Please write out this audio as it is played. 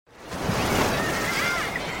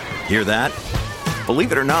Hear that?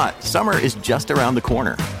 Believe it or not, summer is just around the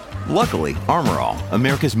corner. Luckily, Armor All,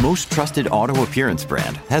 America's most trusted auto appearance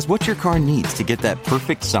brand, has what your car needs to get that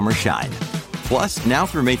perfect summer shine. Plus, now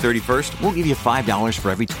through May 31st, we'll give you $5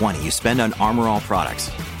 for every $20 you spend on Armor All products.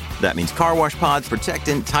 That means car wash pods,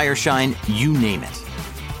 protectant, tire shine, you name it.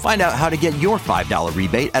 Find out how to get your $5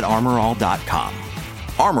 rebate at armorall.com.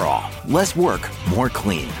 Armor All, less work, more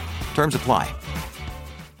clean. Terms apply.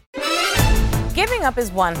 Giving up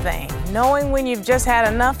is one thing. Knowing when you've just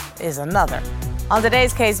had enough is another. On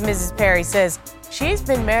today's case, Mrs. Perry says she's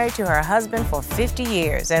been married to her husband for 50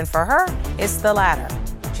 years, and for her, it's the latter.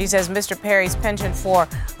 She says Mr. Perry's penchant for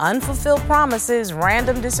unfulfilled promises,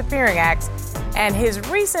 random disappearing acts, and his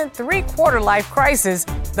recent three-quarter life crisis,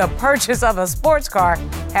 the purchase of a sports car,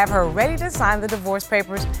 have her ready to sign the divorce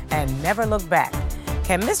papers and never look back.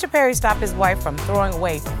 Can Mr. Perry stop his wife from throwing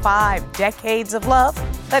away 5 decades of love?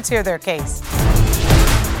 Let's hear their case.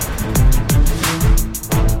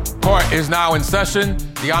 Court is now in session.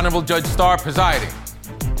 The Honorable Judge Starr presiding.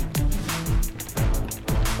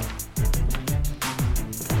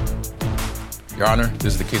 Your Honor,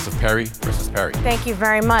 this is the case of Perry versus Perry. Thank you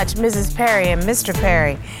very much, Mrs. Perry and Mr.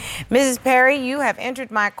 Perry. Mrs. Perry, you have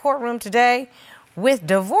entered my courtroom today with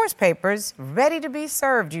divorce papers ready to be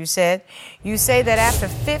served, you said. You say that after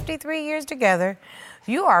 53 years together,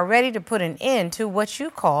 you are ready to put an end to what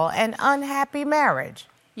you call an unhappy marriage.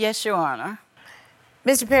 Yes, Your Honor.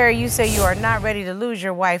 Mr. Perry, you say you are not ready to lose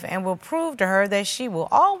your wife and will prove to her that she will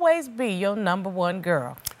always be your number one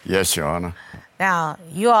girl. Yes, Your Honor. Now,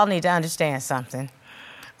 you all need to understand something.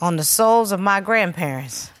 On the souls of my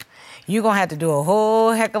grandparents, you're going to have to do a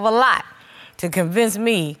whole heck of a lot to convince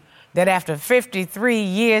me that after 53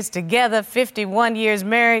 years together, 51 years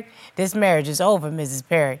married, this marriage is over, Mrs.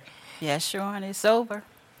 Perry. Yes, Your Honor, it's over.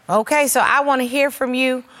 Okay, so I want to hear from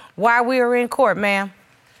you why we are in court, ma'am.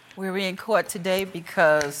 We're in court today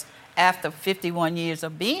because after 51 years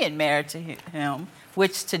of being married to him,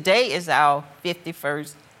 which today is our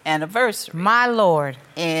 51st anniversary. My Lord.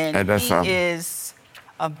 And he is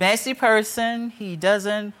a messy person. He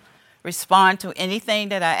doesn't respond to anything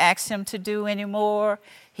that I ask him to do anymore.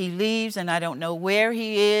 He leaves and I don't know where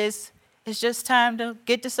he is. It's just time to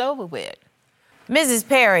get this over with. Mrs.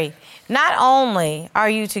 Perry, not only are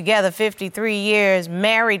you together 53 years,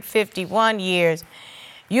 married 51 years,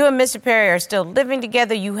 you and Mr. Perry are still living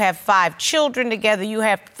together. You have 5 children together. You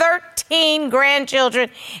have 13 grandchildren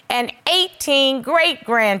and 18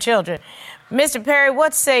 great-grandchildren. Mr. Perry,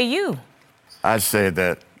 what say you? I say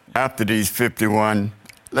that after these 51,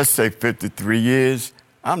 let's say 53 years,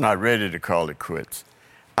 I'm not ready to call it quits.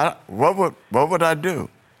 What would I do?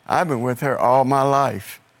 I've been with her all my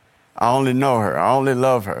life. I only know her. I only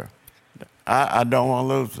love her. I don't want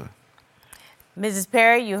to lose her. Mrs.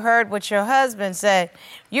 Perry, you heard what your husband said.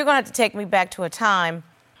 You're going to have to take me back to a time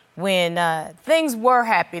when things were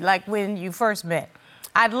happy, like when you first met.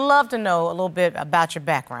 I'd love to know a little bit about your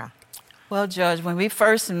background. Well, Judge, when we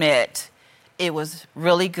first met, it was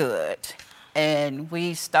really good. And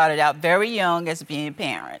we started out very young as being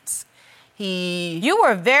parents. You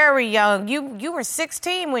were very young. You were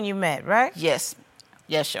 16 when you met, right? Yes.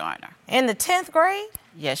 Yes, Your Honor. In the 10th grade?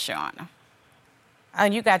 Yes, Your Honor.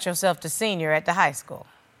 And you got yourself to senior at the high school?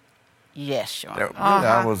 Yes, Your Honor.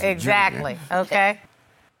 I was exactly. Okay.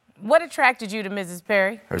 What attracted you to Mrs.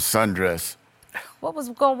 Perry? Her sundress. What was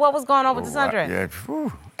going on with the sundress?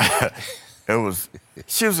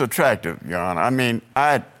 She was attractive, Your Honor. I mean,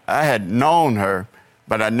 I had known her,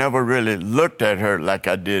 but I never really looked at her like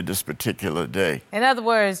I did this particular day. In other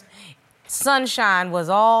words, sunshine was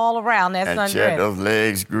all around that sundress. And she had those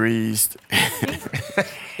legs greased.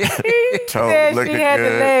 She said she had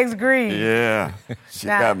the legs greased. Yeah, she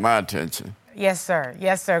got my attention. Yes, sir.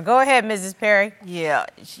 Yes, sir. Go ahead, Mrs. Perry. Yeah,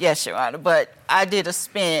 yes, Your Honor. But I did a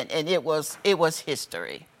spin, and it was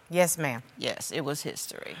history. Yes, ma'am. Yes, it was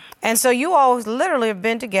history. And so you all literally have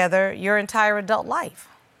been together your entire adult life.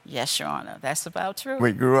 Yes, Your Honor. That's about true.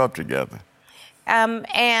 We grew up together.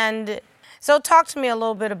 And so talk to me a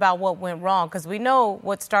little bit about what went wrong, because we know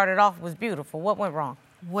what started off was beautiful. What went wrong?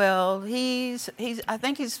 Well, I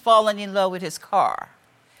think he's fallen in love with his car.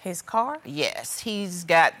 His car? Yes. He's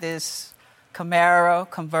got this Camaro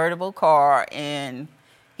convertible car, and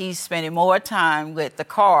he's spending more time with the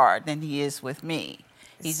car than he is with me.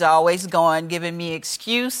 He's always gone, giving me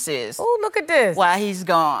excuses. Oh, look at this. Why he's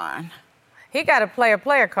gone. He got a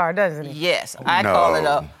player car, doesn't he? Yes. I call it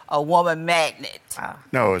a woman magnet.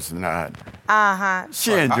 No, it's not. Uh-huh.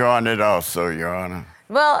 She enjoying it also, Your Honor.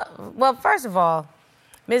 Well, first of all,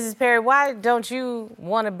 Mrs. Perry, why don't you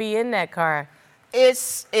want to be in that car?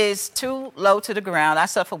 It's too low to the ground. I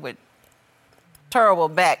suffer with terrible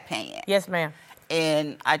back pain. Yes, ma'am.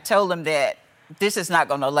 And I told him that this is not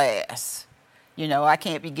going to last. You know, I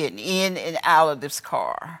can't be getting in and out of this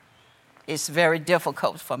car. It's very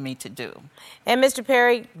difficult for me to do. And Mr.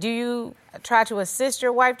 Perry, do you try to assist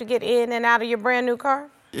your wife to get in and out of your brand new car?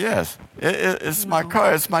 Yes, it's my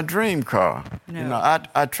car. It's my dream car. No. You know,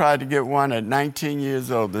 I tried to get one at 19 years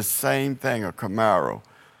old, the same thing, a Camaro.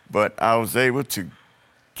 But I was able to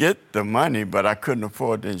get the money, but I couldn't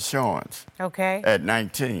afford the insurance. Okay. At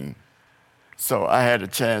 19. So I had a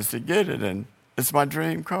chance to get it, and it's my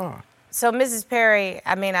dream car. So, Mrs. Perry,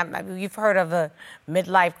 I mean, you've heard of a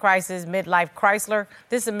midlife crisis, midlife Chrysler.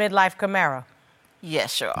 This is a midlife Camaro.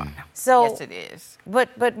 Yes, sure. So, yes, it is. But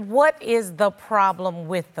what is the problem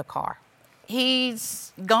with the car?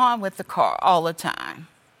 He's gone with the car all the time.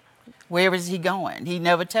 Where is he going? He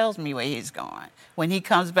never tells me where he's going. When he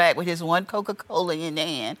comes back with his one Coca-Cola in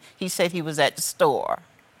hand, he said he was at the store.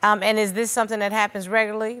 And is this something that happens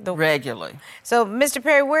regularly? Regularly. So, Mr.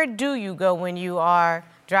 Perry, where do you go when you are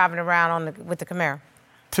driving around with the Camaro?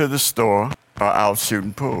 To the store or out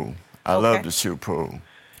shooting pool. I Okay. love to shoot pool.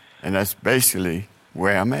 And that's basically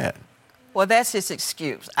where I'm at. Well, that's his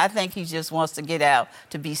excuse. I think he just wants to get out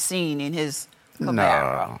to be seen in his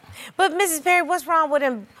Camaro. No. But, Mrs. Perry, what's wrong with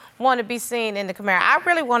him wanting to be seen in the Camaro? I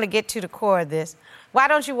really want to get to the core of this. Why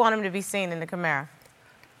don't you want him to be seen in the Camaro?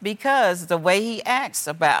 Because the way he acts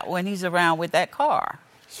about when he's around with that car.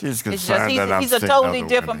 She's It's just, concerned that I'm he's a seeing totally other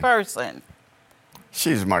different women. person.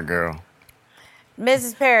 She's my girl.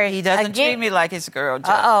 Mrs. Perry, He doesn't again, treat me like his girl,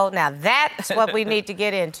 Joe. now that's what we need to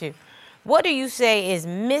get into. What do you say is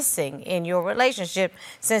missing in your relationship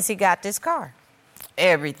since he got this car?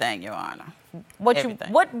 Everything, Your Honor.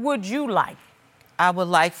 Everything. What would you like? I would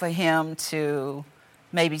like for him to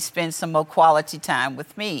maybe spend some more quality time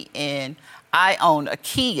with me. And I own a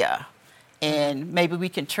Kia, and maybe we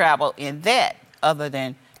can travel in that other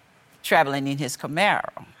than traveling in his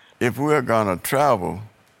Camaro. If we're going to travel,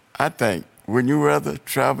 I think, wouldn't you rather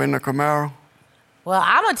travel in a Camaro? Well,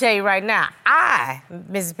 I'm going to tell you right now, I,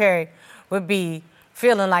 Mrs. Perry, would be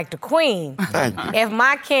feeling like the queen Thank you. if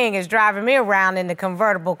my king is driving me around in the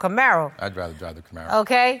convertible Camaro. I'd rather drive the Camaro.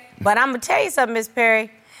 Okay? But I'm going to tell you something, Miss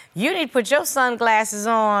Perry. You need to put your sunglasses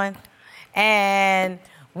on and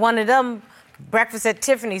one of them breakfast at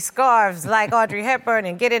Tiffany scarves like Audrey Hepburn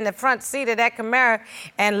and get in the front seat of that Camaro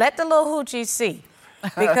and let the little hoochies see.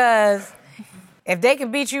 Because if they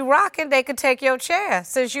can beat you rocking, they could take your chair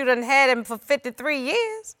since you done had him for 53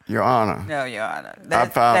 years. Your Honor. No, Your Honor. found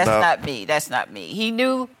That's out- not me. That's not me. He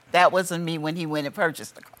knew that wasn't me when he went and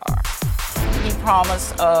purchased the car. He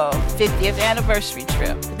promised a 50th anniversary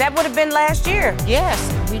trip. That would have been last year. Yes,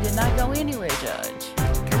 we did not go anywhere, Judge.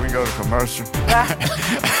 Can we go to commercial?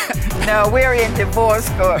 No, we're in divorce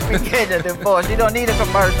court. We're getting a divorce. You don't need a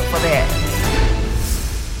commercial for that.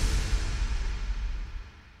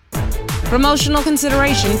 Promotional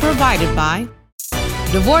consideration provided by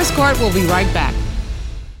Divorce Court will be right back.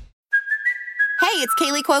 Hey, it's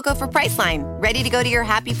Kaylee Cuoco for Priceline. Ready to go to your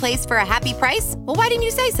happy place for a happy price? Well, why didn't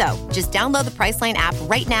you say so? Just download the Priceline app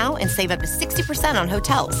right now and save up to 60% on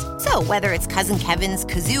hotels. So whether it's Cousin Kevin's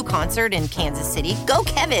Kazoo Concert in Kansas City, go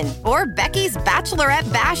Kevin, or Becky's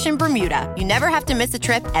Bachelorette Bash in Bermuda, you never have to miss a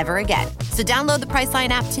trip ever again. So download the Priceline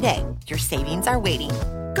app today. Your savings are waiting.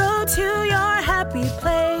 Go to your happy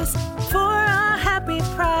place for a happy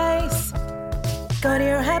price. Go to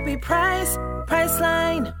your happy price,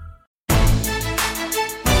 Priceline.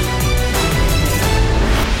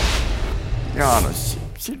 Your Honor,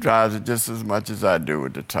 she drives it just as much as I do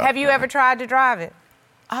with the top. Have you ever tried to drive it?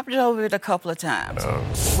 I've drove it a couple of times.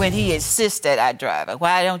 When he insists that I drive it.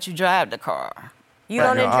 Why don't you drive the car? You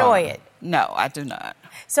don't enjoy it. No, I do not.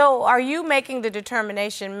 So are you making the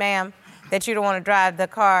determination, ma'am, that you don't want to drive the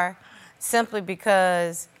car simply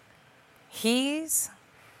because he's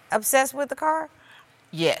obsessed with the car?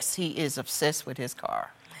 Yes, he is obsessed with his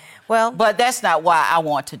car. Well, But that's not why I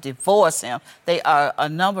want to divorce him. There are a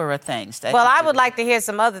number of things that. well, I would like to hear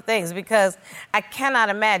some other things because I cannot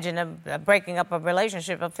imagine breaking up a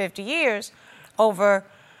relationship of 50 years over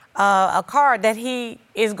a car that he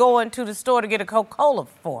is going to the store to get a Coca-Cola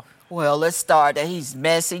for. Well, let's start that he's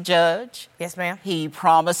messy, Judge. Yes, ma'am. He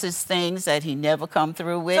promises things that he never come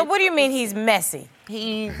through with. So what do you mean he's messy?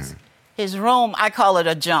 His room, I call it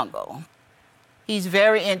a jungle. He's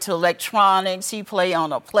very into electronics. He play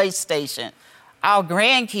on a PlayStation. Our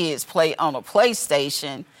grandkids play on a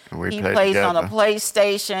PlayStation. We He play plays on a together.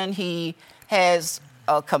 PlayStation. He has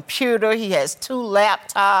a computer. He has 2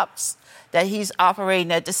 laptops that he's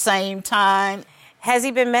operating at the same time. Has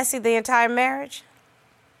he been messy the entire marriage?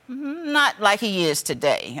 Not like he is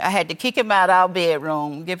today. I had to kick him out of our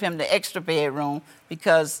bedroom, give him the extra bedroom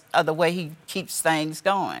because of the way he keeps things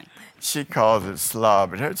going. She calls it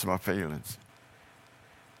slob. It hurts my feelings.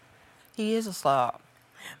 He is a slob.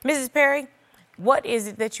 Mrs. Perry, what is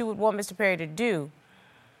it that you would want Mr. Perry to do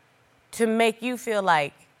to make you feel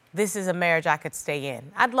like this is a marriage I could stay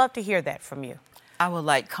in? I'd love to hear that from you. I would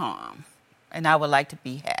like calm, and I would like to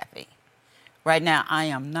be happy. Right now, I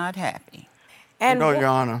am not happy. And Your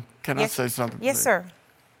Honor, can yes, I say something? Yes, please? sir.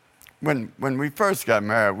 When we first got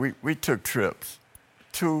married, we took trips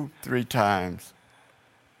 2-3 times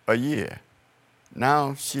a year.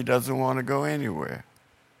 Now she doesn't want to go anywhere.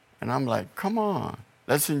 And I'm like, come on,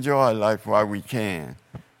 let's enjoy life while we can.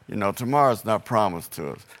 You know, tomorrow's not promised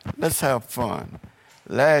to us. Let's have fun.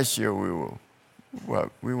 Last year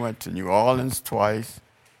we went to New Orleans twice,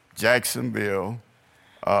 Jacksonville,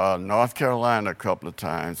 North Carolina a couple of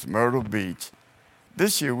times, Myrtle Beach.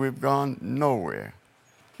 This year we've gone nowhere.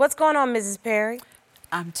 What's going on, Mrs. Perry?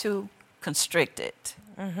 I'm too constricted.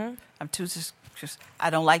 I'm too. I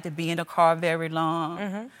don't like to be in a car very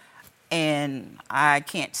long, and I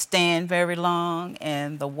can't stand very long.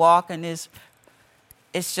 And the walking it's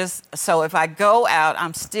just so. If I go out,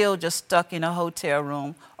 I'm still just stuck in a hotel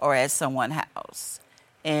room or at someone's house,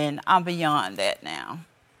 and I'm beyond that now.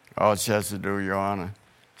 All she has to do, Your Honor,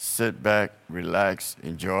 sit back, relax,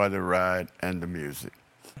 enjoy the ride and the music.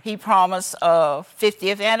 He promised a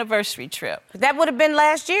 50th anniversary trip. That would have been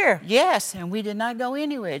last year. Yes, and we did not go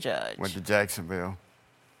anywhere, Judge. Went to Jacksonville.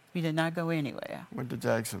 We did not go anywhere. Went to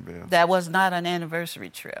Jacksonville. That was not an anniversary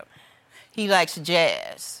trip. He likes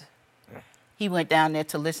jazz. He went down there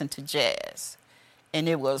to listen to jazz, and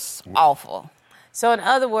it was awful. So in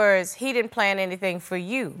other words, he didn't plan anything for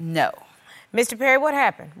you. No. Mr. Perry, what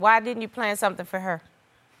happened? Why didn't you plan something for her?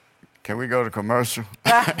 Can we go to commercial?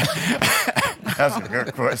 That's a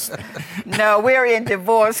good question. No, we're in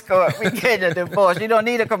divorce court. We're getting a divorce. You don't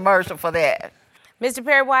need a commercial for that. Mr.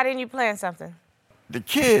 Perry, why didn't you plan something? The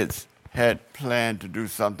kids had planned to do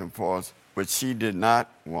something for us, but she did not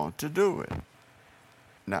want to do it.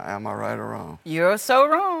 Now, am I right or wrong? You're so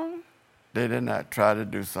wrong. They did not try to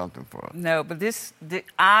do something for us. No, but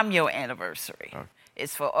I'm your anniversary. Okay.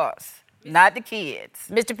 It's for us, not the kids.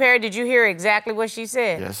 Mr. Perry, did you hear exactly what she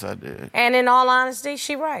said? Yes, I did. And in all honesty,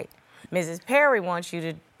 she's right. Mrs. Perry wants you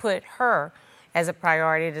to put her as a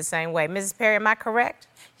priority the same way. Mrs. Perry, am I correct?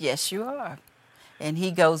 Yes, you are. And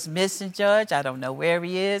he goes missing, Judge. I don't know where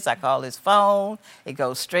he is. I call his phone. It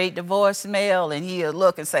goes straight to voicemail, and he'll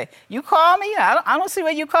look and say, "You call me? I don't see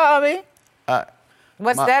where you call me."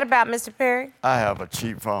 What's that about, Mr. Perry? I have a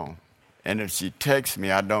cheap phone, and if she texts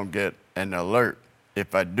me, I don't get an alert.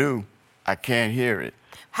 If I do, I can't hear it.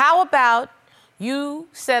 How about you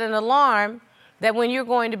set an alarm that when you're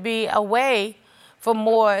going to be away for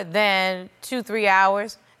more than 2-3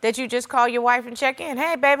 hours, that you just call your wife and check in.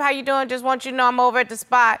 Hey, babe, how you doing? Just want you to know I'm over at the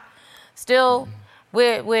spot, still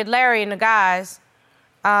with Larry and the guys.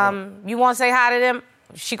 You want to say hi to them?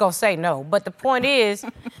 She gonna say no. But the point is,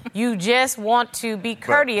 you just want to be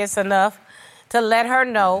courteous enough to let her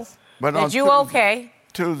know that you okay.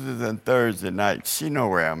 Tuesdays and Thursday nights, she know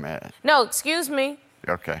where I'm at. No, excuse me.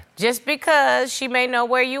 Okay. Just because she may know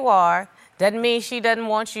where you are doesn't mean she doesn't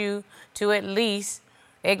want you to at least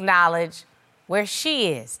acknowledge where she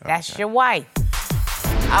is. That's your wife.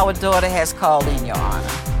 Our daughter has called in, Your Honor.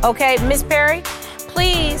 Okay, Miss Perry,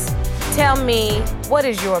 please tell me what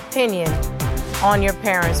is your opinion on your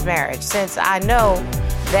parents' marriage, since I know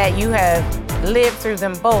that you have lived through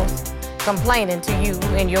them both complaining to you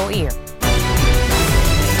in your ear.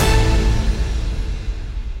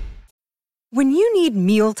 When you need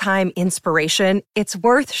mealtime inspiration, it's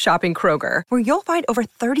worth shopping Kroger, where you'll find over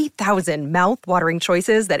 30,000 mouth-watering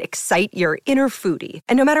choices that excite your inner foodie.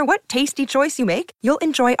 And no matter what tasty choice you make, you'll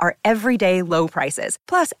enjoy our everyday low prices,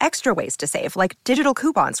 plus extra ways to save, like digital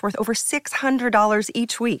coupons worth over $600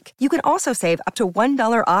 each week. You can also save up to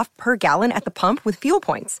 $1 off per gallon at the pump with fuel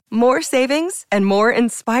points. More savings and more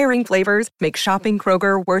inspiring flavors make shopping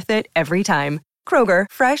Kroger worth it every time. Kroger,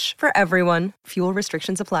 fresh for everyone. Fuel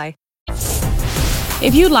restrictions apply.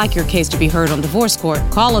 If you'd like your case to be heard on Divorce Court,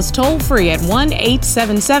 call us toll-free at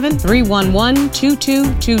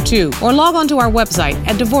 1-877-311-2222 or log on to our website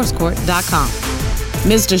at divorcecourt.com.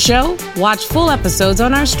 Missed a show? Watch full episodes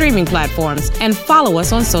on our streaming platforms and follow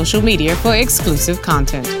us on social media for exclusive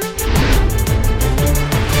content.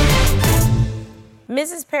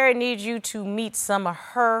 Mrs. Perry needs you to meet some of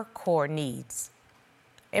her core needs.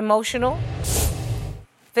 Emotional,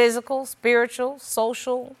 physical, spiritual,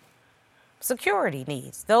 social, security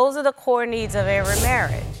needs. Those are the core needs of every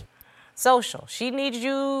marriage. social. She needs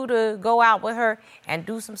you to go out with her and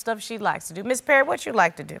do some stuff she likes to do. Miss Perry, what you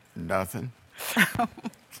like to do? Nothing.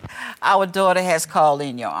 Our daughter has called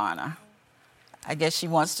in, Your Honor. I guess she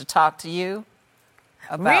wants to talk to you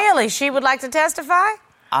about... Really? She would like to testify?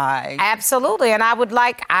 Absolutely, and I would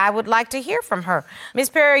like to hear from her. Miss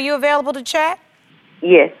Perry, are you available to chat?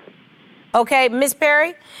 Yes. Okay, Miss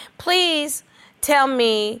Perry, please tell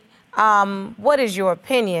me what is your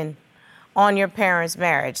opinion on your parents'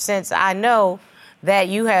 marriage, since I know that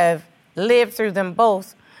you have lived through them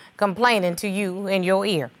both complaining to you in your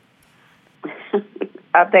ear.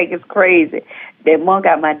 I think it's crazy that Mom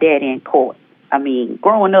got my daddy in court. I mean,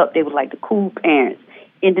 growing up, they were like the cool parents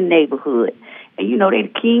in the neighborhood. And, you know, they're the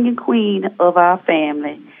king and queen of our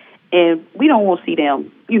family. And we don't want to see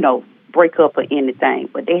them, you know, break up or anything.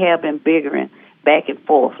 But they have been bickering back and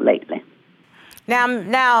forth lately.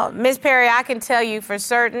 Now, Miss Perry, I can tell you for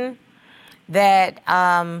certain that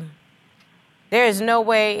there is no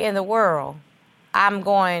way in the world I'm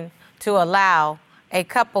going to allow a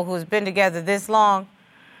couple who's been together this long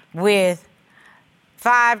with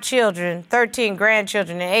 5 children, 13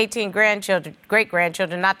 grandchildren, and 18 grandchildren,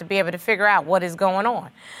 great-grandchildren, not to be able to figure out what is going on.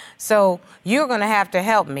 So you're going to have to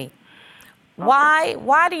help me. Okay.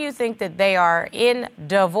 Why do you think that they are in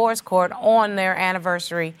divorce court on their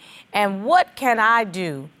anniversary, and what can I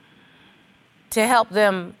do to help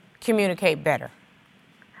them communicate better?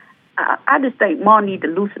 I just think Mom need to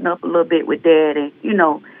loosen up a little bit with Daddy. You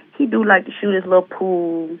know, he do like to shoot his little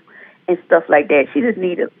pool and stuff like that. She just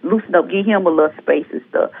need to loosen up, give him a little space and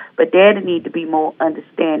stuff. But Daddy need to be more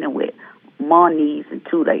understanding with Mom needs, and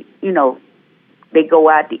too, like, you know, they go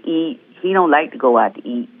out to eat. He don't like to go out to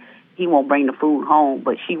eat. He won't bring the food home,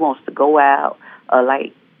 but she wants to go out,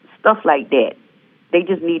 like stuff like that. They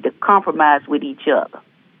just need to compromise with each other.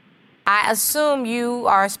 I assume you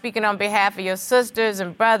are speaking on behalf of your sisters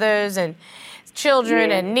and brothers and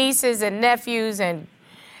children and nieces and nephews, and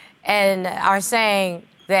are saying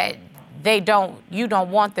that you don't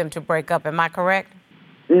want them to break up. Am I correct?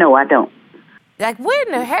 No, I don't. Like, where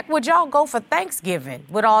in the heck would y'all go for Thanksgiving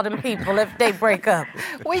with all them people if they break up?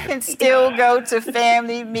 We can still go to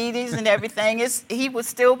family meetings and everything. He would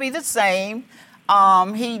still be the same.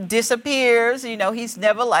 He disappears. You know, he's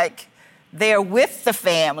never like there with the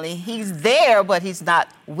family. He's there, but he's not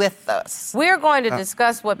with us. We're going to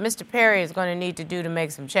discuss what Mr. Perry is going to need to do to make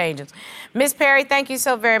some changes. Miss Perry, thank you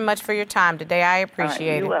so very much for your time today. I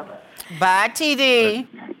appreciate it. You're welcome. Bye, TD.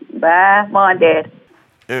 Bye, Mom and Dad.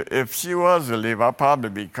 If she was to leave, I'd probably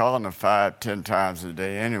be calling her 5-10 times a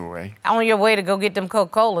day anyway. On your way to go get them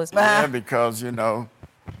Coca-Colas. Yeah, because, you know,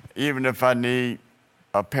 even if I need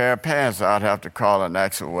a pair of pants, I'd have to call her and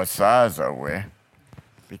ask her what size I wear,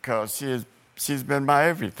 because she's been my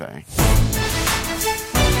everything.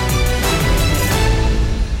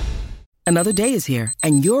 Another day is here,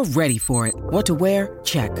 and you're ready for it. What to wear?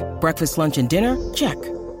 Check. Breakfast, lunch, and dinner? Check.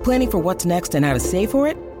 Planning for what's next and how to save for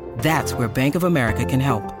it? That's where Bank of America can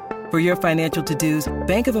help. For your financial to-dos,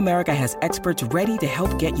 Bank of America has experts ready to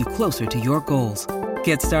help get you closer to your goals.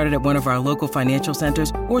 Get started at one of our local financial centers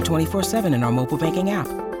or 24/7 in our mobile banking app.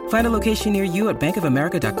 Find a location near you at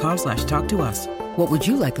bankofamerica.com/talktous. What would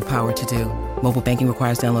you like the power to do? Mobile banking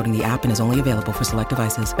requires downloading the app and is only available for select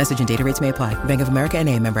devices. Message and data rates may apply. Bank of America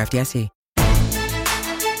N.A., member FDIC.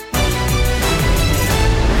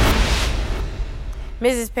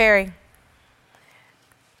 Mrs. Perry,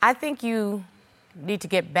 I think you need to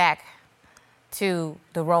get back to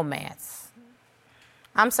the romance.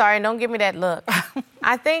 I'm sorry, don't give me that look.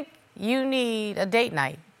 I think you need a date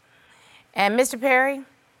night. And Mr. Perry,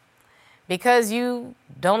 because you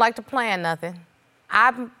don't like to plan nothing,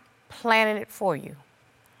 I'm planning it for you.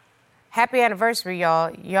 Happy anniversary, y'all.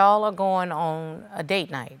 Y'all are going on a date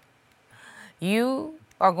night. You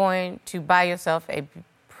are going to buy yourself a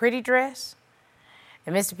pretty dress.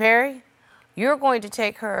 And Mr. Perry, you're going to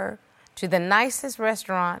take her to the nicest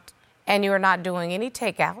restaurant, and you're not doing any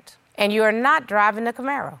takeout, and you're not driving the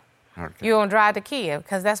Camaro. Okay. You're going to drive the Kia,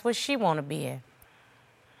 because that's what she want to be in.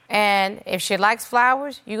 And if she likes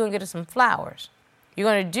flowers, you're going to get her some flowers.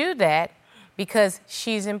 You're going to do that because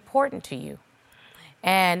she's important to you.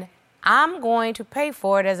 And I'm going to pay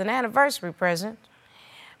for it as an anniversary present,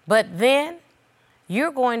 but then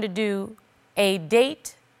you're going to do a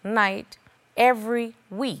date night every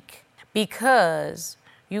week, because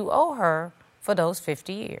you owe her for those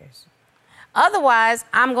 50 years. Otherwise,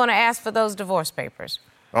 I'm going to ask for those divorce papers.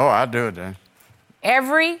 Oh, I'll do it then.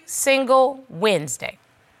 Every single Wednesday.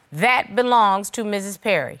 That belongs to Mrs.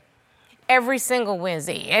 Perry. Every single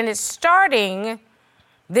Wednesday. And it's starting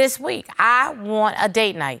this week. I want a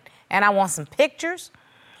date night. And I want some pictures.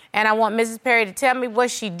 And I want Mrs. Perry to tell me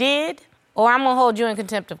what she did, or I'm going to hold you in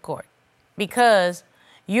contempt of court. Because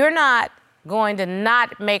you're not going to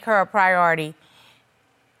not make her a priority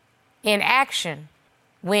in action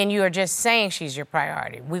when you are just saying she's your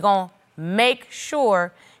priority. We're going to make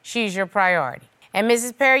sure she's your priority. And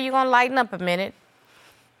Mrs. Perry, you're going to lighten up a minute,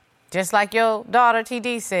 just like your daughter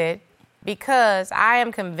TD said, because I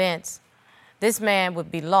am convinced this man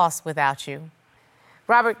would be lost without you.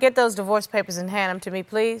 Robert, get those divorce papers and hand them to me,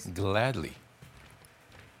 please. Gladly.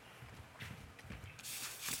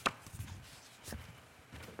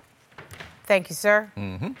 Thank you, sir.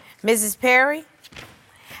 Mrs. Perry,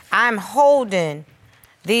 I'm holding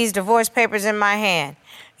these divorce papers in my hand.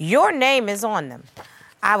 Your name is on them.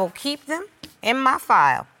 I will keep them in my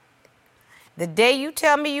file. The day you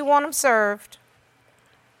tell me you want them served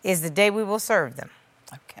is the day we will serve them.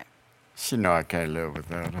 Okay. She know I can't live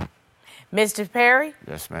without her. Mr. Perry?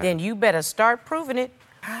 Yes, ma'am. Then you better start proving it.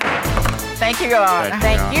 Thank you, Your Honor.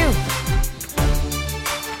 Thank you.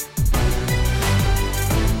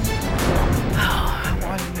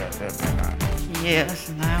 Yes,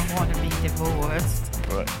 and I want to be divorced.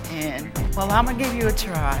 What? And, well, I'm going to give you a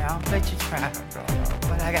try. I'll let you try.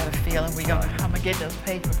 But I got a feeling I'm going to get those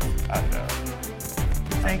papers. I know.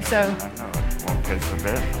 Think so? I know. Won't take some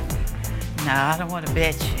bet. No, I don't want to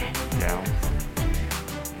bet you. Yeah.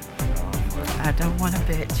 I don't want to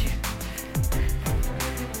bet you.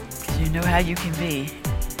 Because you know how you can be.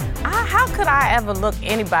 How could I ever look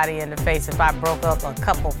anybody in the face if I broke up a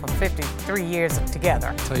couple for 53 years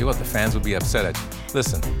together? Tell you what, the fans would be upset at you.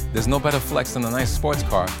 Listen, there's no better flex than a nice sports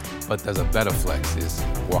car, but there's a better flex is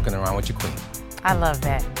walking around with your queen. I love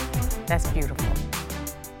that. That's beautiful.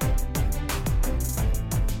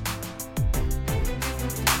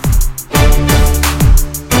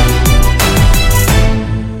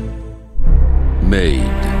 Made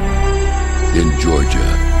in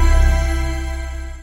Georgia.